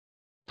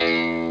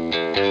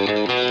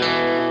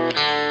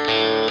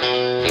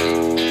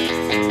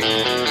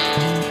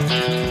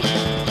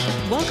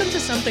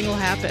Something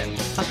Will Happen,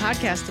 a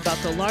podcast about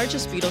the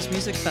largest Beatles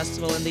music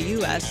festival in the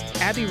U.S.,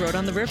 Abbey Road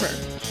on the River,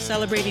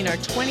 celebrating our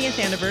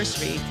 20th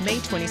anniversary, May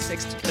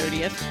 26th to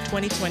 30th,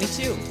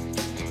 2022.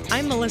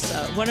 I'm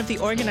Melissa, one of the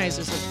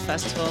organizers of the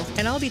festival,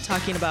 and I'll be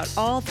talking about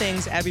all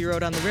things Abbey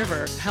Road on the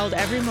River, held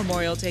every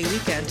Memorial Day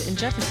weekend in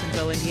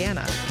Jeffersonville,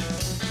 Indiana.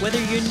 Whether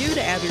you're new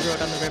to Abbey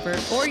Road on the River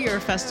or you're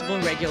a festival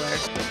regular,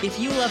 if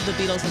you love the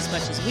Beatles as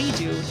much as we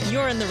do,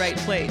 you're in the right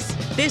place.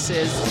 This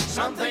is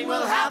Something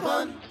Will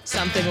Happen.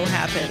 Something Will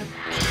Happen.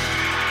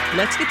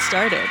 Let's get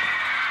started.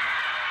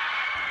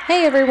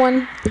 Hey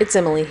everyone, it's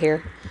Emily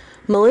here.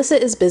 Melissa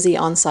is busy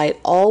on site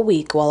all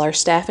week while our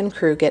staff and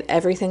crew get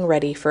everything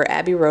ready for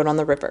Abbey Road on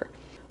the River.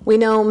 We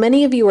know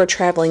many of you are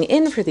traveling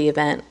in for the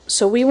event,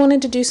 so we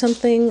wanted to do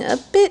something a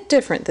bit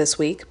different this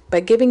week by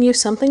giving you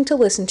something to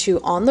listen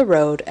to on the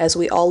road as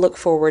we all look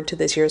forward to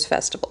this year's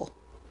festival.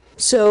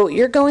 So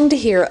you're going to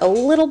hear a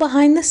little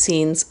behind the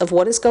scenes of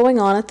what is going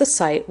on at the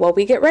site while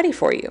we get ready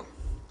for you.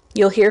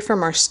 You'll hear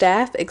from our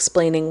staff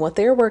explaining what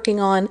they're working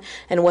on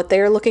and what they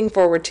are looking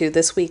forward to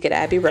this week at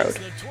Abbey Road. It's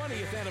the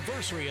 20th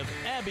anniversary of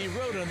Abbey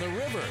Road on the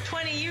River.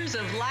 20 years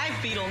of live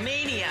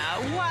Beatlemania.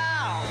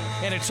 Wow!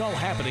 And it's all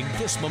happening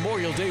this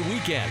Memorial Day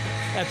weekend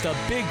at the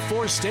Big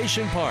Four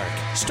Station Park,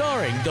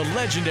 starring the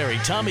legendary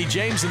Tommy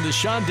James and the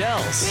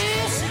Shondells.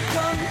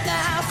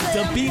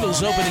 The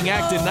Beatles opening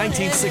act in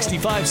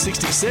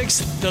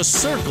 1965-66, The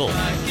Circle.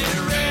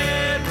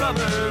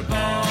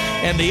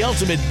 And the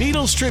ultimate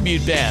Beatles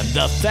tribute band,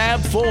 the Fab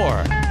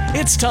Four.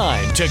 It's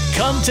time to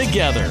come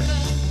together.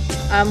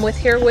 I'm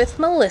here with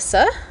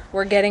Melissa.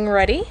 We're getting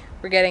ready.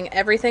 We're getting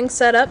everything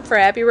set up for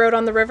Abbey Road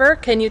on the River.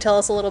 Can you tell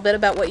us a little bit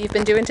about what you've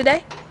been doing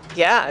today?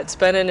 Yeah, it's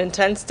been an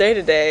intense day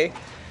today.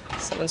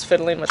 Someone's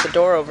fiddling with the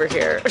door over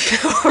here.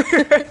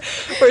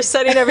 We're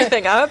setting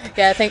everything up.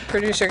 Yeah, I think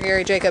producer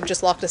Gary Jacob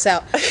just locked us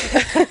out.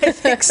 I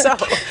think so.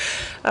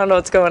 I don't know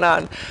what's going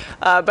on.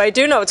 But I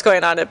do know what's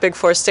going on at Big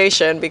Four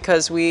Station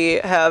because we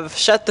have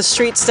shut the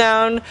streets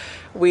down.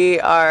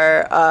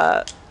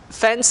 Our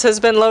fence has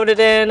been loaded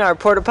in. Our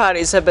porta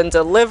potties have been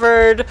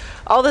delivered.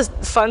 All this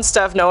fun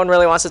stuff no one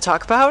really wants to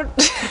talk about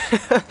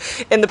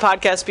in the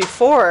podcast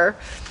before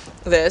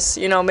this.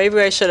 You know, maybe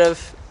I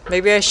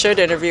should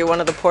interview one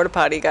of the porta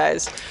potty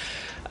guys.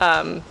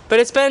 But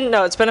it's been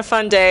a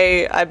fun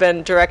day. I've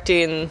been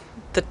directing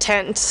the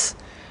tent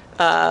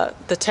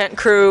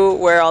crew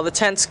where all the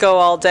tents go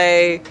all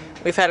day.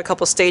 We've had a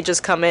couple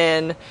stages come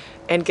in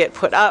and get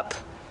put up.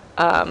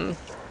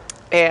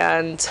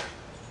 And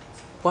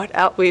what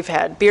else? We've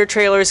had beer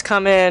trailers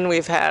come in.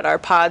 We've had our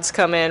pods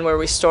come in where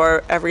we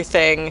store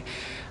everything.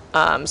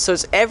 So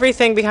it's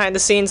everything behind the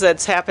scenes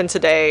that's happened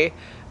today,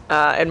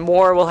 and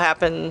more will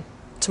happen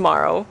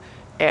tomorrow.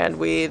 And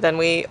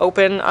we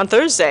open on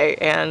Thursday,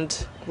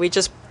 and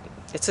it's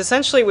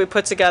essentially we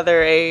put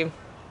together a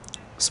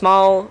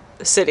small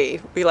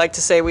city. We like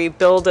to say we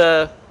build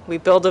a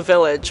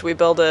village, we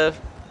build a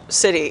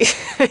city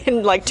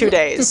in like 2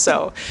 days.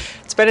 So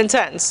it's been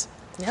intense.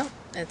 Yeah,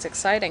 it's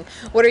exciting.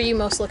 What are you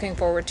most looking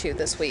forward to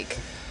this week?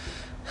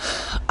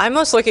 I'm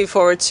most looking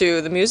forward to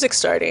the music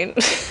starting.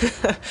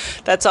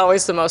 That's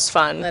always the most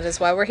fun. That is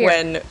why we're here.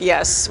 When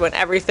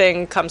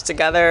everything comes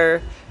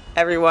together,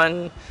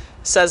 everyone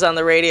says on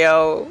the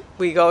radio,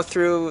 we go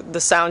through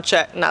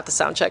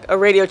a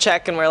radio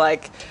check, and we're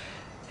like,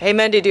 hey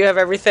Mendy, do you have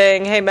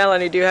everything? Hey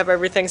Melanie, do you have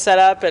everything set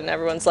up? And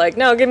everyone's like,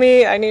 no,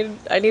 I need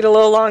a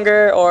little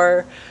longer,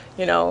 or,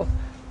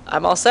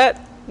 I'm all set.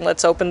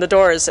 Let's open the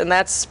doors. And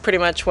that's pretty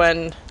much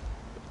when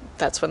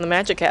the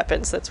magic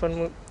happens. That's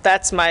when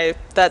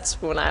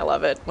I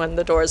love it, when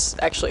the doors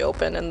actually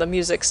open and the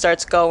music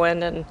starts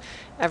going and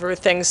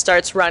everything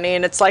starts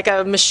running. It's like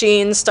a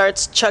machine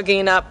starts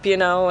chugging up,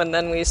 and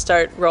then we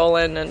start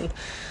rolling, and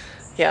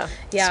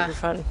super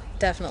fun.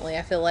 Definitely.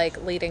 I feel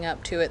like leading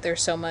up to it,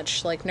 there's so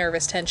much like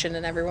nervous tension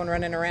and everyone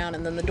running around,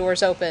 and then the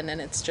doors open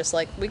and it's just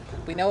like, we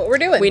know what we're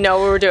doing. We know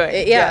what we're doing.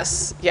 Yeah.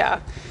 Yes. Yeah.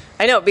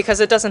 I know, because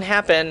it doesn't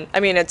happen. I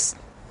mean,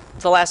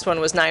 the last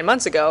one was 9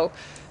 months ago,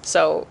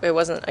 so it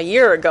wasn't a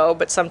year ago,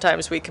 but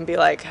sometimes we can be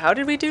like, how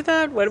did we do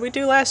that? What did we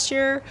do last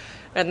year?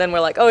 And then we're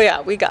like, oh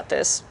yeah, we got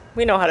this.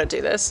 We know how to do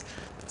this.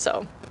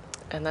 So,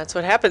 and that's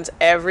what happens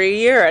every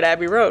year at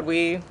Abbey Road.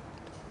 We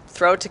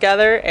throw it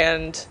together,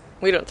 and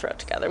we don't throw it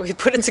together. We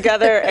put it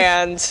together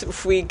and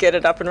we get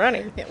it up and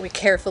running. Yeah, we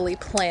carefully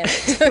plan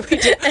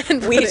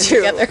it. We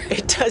do.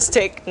 It does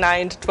take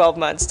 9 to 12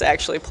 months to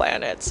actually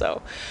plan it.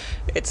 So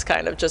it's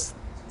kind of just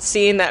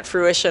seeing that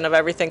fruition of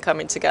everything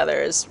coming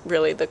together is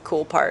really the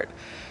cool part,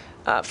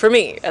 for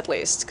me at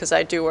least, because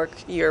I do work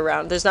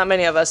year-round. There's not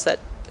many of us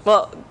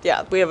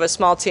we have a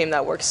small team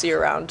that works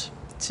year-round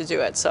to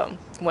do it. So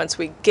once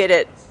we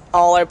get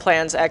all our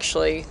plans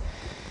actually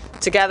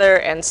together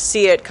and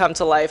see it come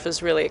to life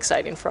is really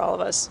exciting for all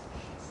of us.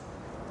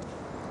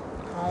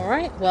 All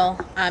right. Well,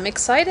 I'm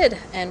excited,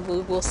 and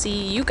we will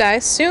see you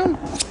guys soon.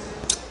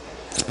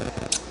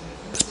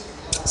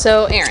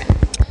 So, Aaron,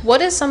 what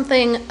is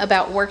something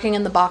about working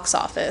in the box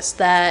office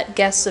that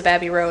guests of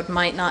Abbey Road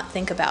might not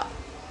think about?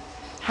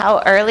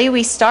 How early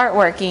we start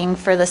working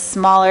for the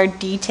smaller,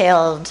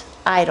 detailed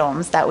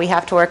items that we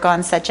have to work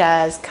on, such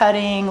as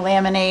cutting,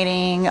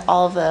 laminating,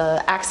 all of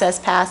the access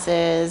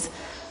passes,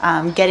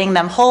 getting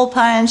them hole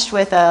punched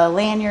with a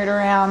lanyard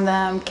around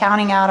them,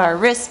 counting out our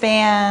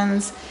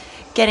wristbands,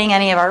 getting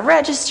any of our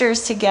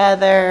registers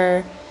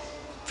together,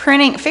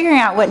 printing, figuring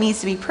out what needs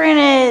to be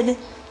printed,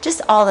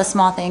 just all the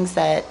small things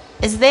that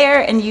is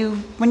there and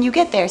when you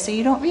get there, so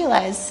you don't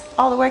realize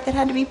all the work that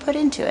had to be put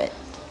into it.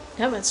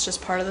 Yep, it's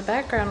just part of the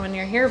background when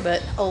you're here,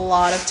 but a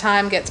lot of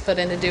time gets put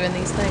into doing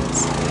these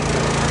things.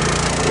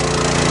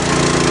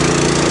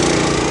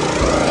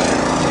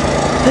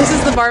 This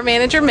is the bar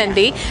manager,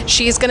 Mindy.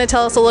 She's going to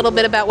tell us a little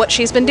bit about what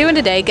she's been doing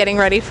today, getting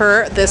ready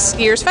for this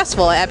year's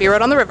festival at Abbey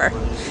Road on the River.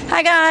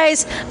 Hi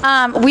guys,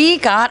 we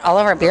got all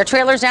of our beer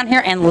trailers down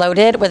here and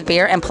loaded with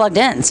beer and plugged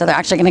in, so they're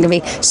actually going to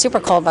be super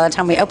cold by the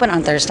time we open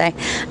on Thursday.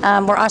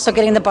 We're also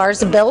getting the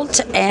bars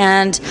built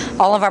and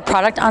all of our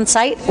product on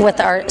site with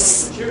our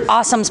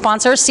awesome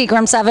sponsor,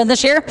 Seagram 7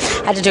 this year.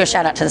 I had to do a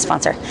shout out to the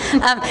sponsor.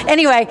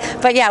 Anyway,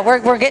 but yeah,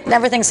 we're getting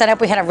everything set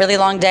up. We had a really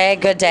long day,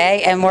 good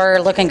day, and we're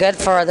looking good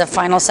for the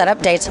final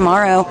setup day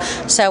tomorrow.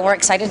 So we're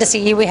excited to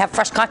see you. We have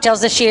fresh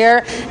cocktails this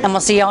year, and we'll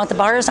see you all at the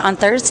bars on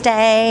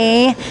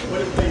Thursday.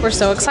 We're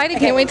so excited.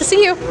 Can't wait to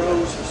see you.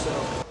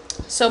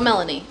 So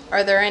Melanie,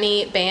 are there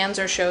any bands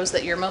or shows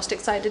that you're most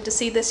excited to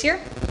see this year?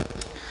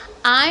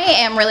 I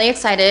am really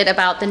excited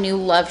about the new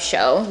Love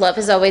show. Love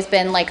has always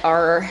been like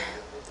our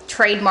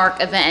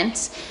trademark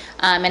event,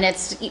 and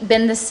it's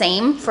been the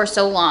same for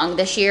so long.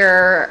 This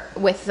year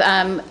with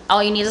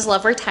All You Need Is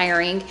Love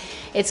retiring,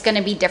 it's going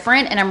to be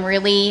different, and I'm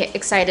really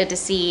excited to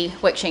see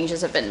what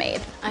changes have been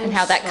made and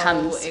how that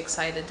comes. I'm so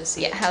excited to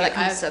see it how too. that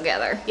comes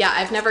together. Yeah,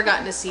 I've never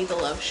gotten to see the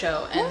Love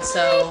show, and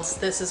so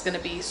this is going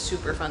to be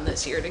super fun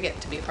this year to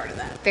get to be a part of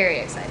that. Very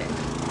excited.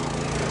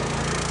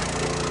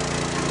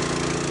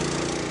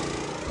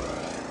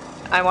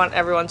 I want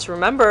everyone to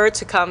remember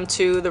to come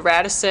to the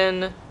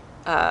Radisson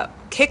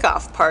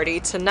kickoff party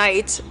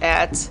tonight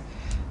at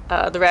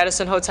the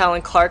Radisson Hotel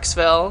in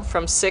Clarksville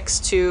from 6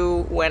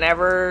 to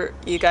whenever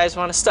you guys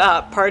want to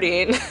stop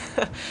partying.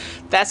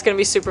 That's going to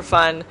be super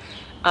fun.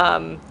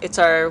 It's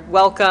our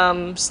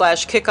welcome /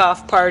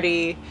 kickoff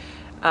party,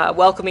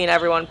 welcoming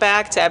everyone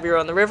back to Abbey Road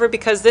on the River,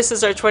 because this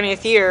is our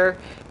 20th year,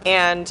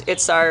 and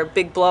it's our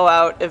big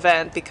blowout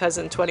event because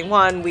in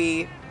 21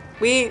 we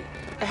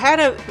had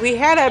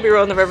Abbey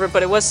Road on the River,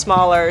 but it was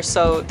smaller.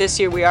 So this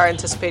year we are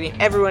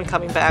anticipating everyone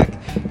coming back.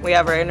 We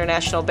have our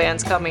international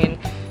bands coming,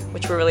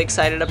 which we're really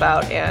excited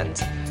about,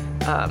 and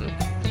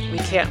we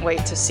can't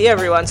wait to see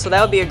everyone. So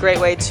that would be a great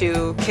way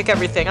to kick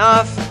everything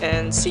off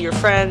and see your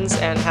friends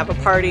and have a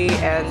party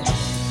and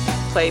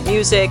play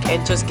music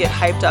and just get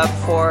hyped up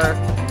for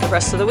the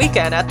rest of the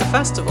weekend at the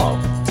festival.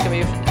 It's gonna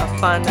be a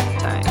fun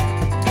time.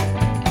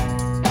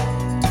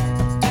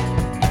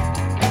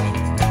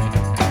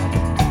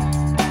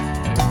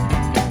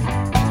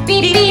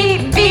 Beep,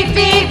 beep, beep,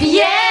 beep,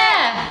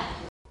 yeah!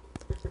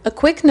 A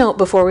quick note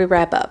before we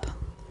wrap up.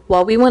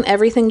 While we want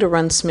everything to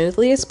run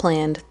smoothly as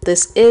planned,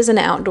 this is an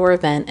outdoor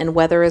event and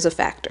weather is a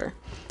factor.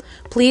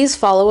 Please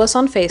follow us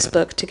on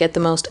Facebook to get the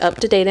most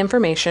up-to-date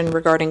information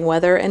regarding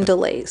weather and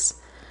delays.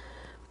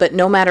 But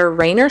no matter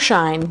rain or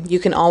shine, you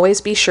can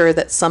always be sure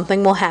that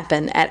something will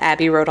happen at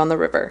Abbey Road on the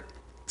River.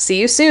 See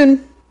you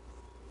soon!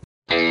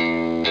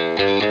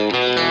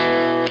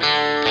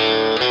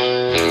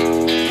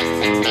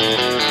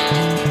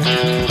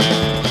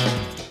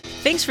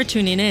 Thanks for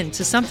tuning in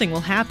to Something Will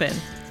Happen.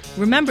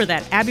 Remember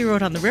that Abbey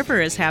Road on the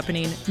River is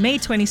happening May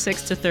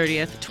 26th to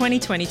 30th,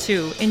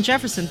 2022 in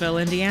Jeffersonville,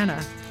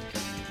 Indiana.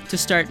 To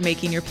start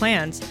making your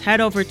plans,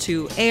 head over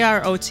to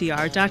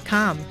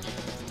AROTR.com.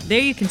 There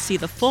you can see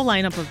the full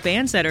lineup of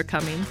bands that are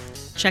coming,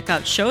 check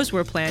out shows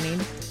we're planning,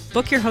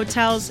 book your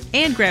hotels,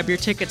 and grab your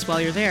tickets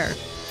while you're there.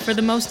 For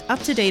the most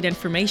up-to-date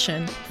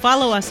information,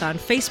 follow us on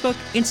Facebook,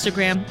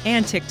 Instagram,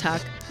 and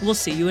TikTok. We'll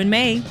see you in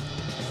May.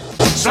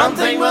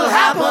 Something will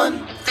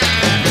happen.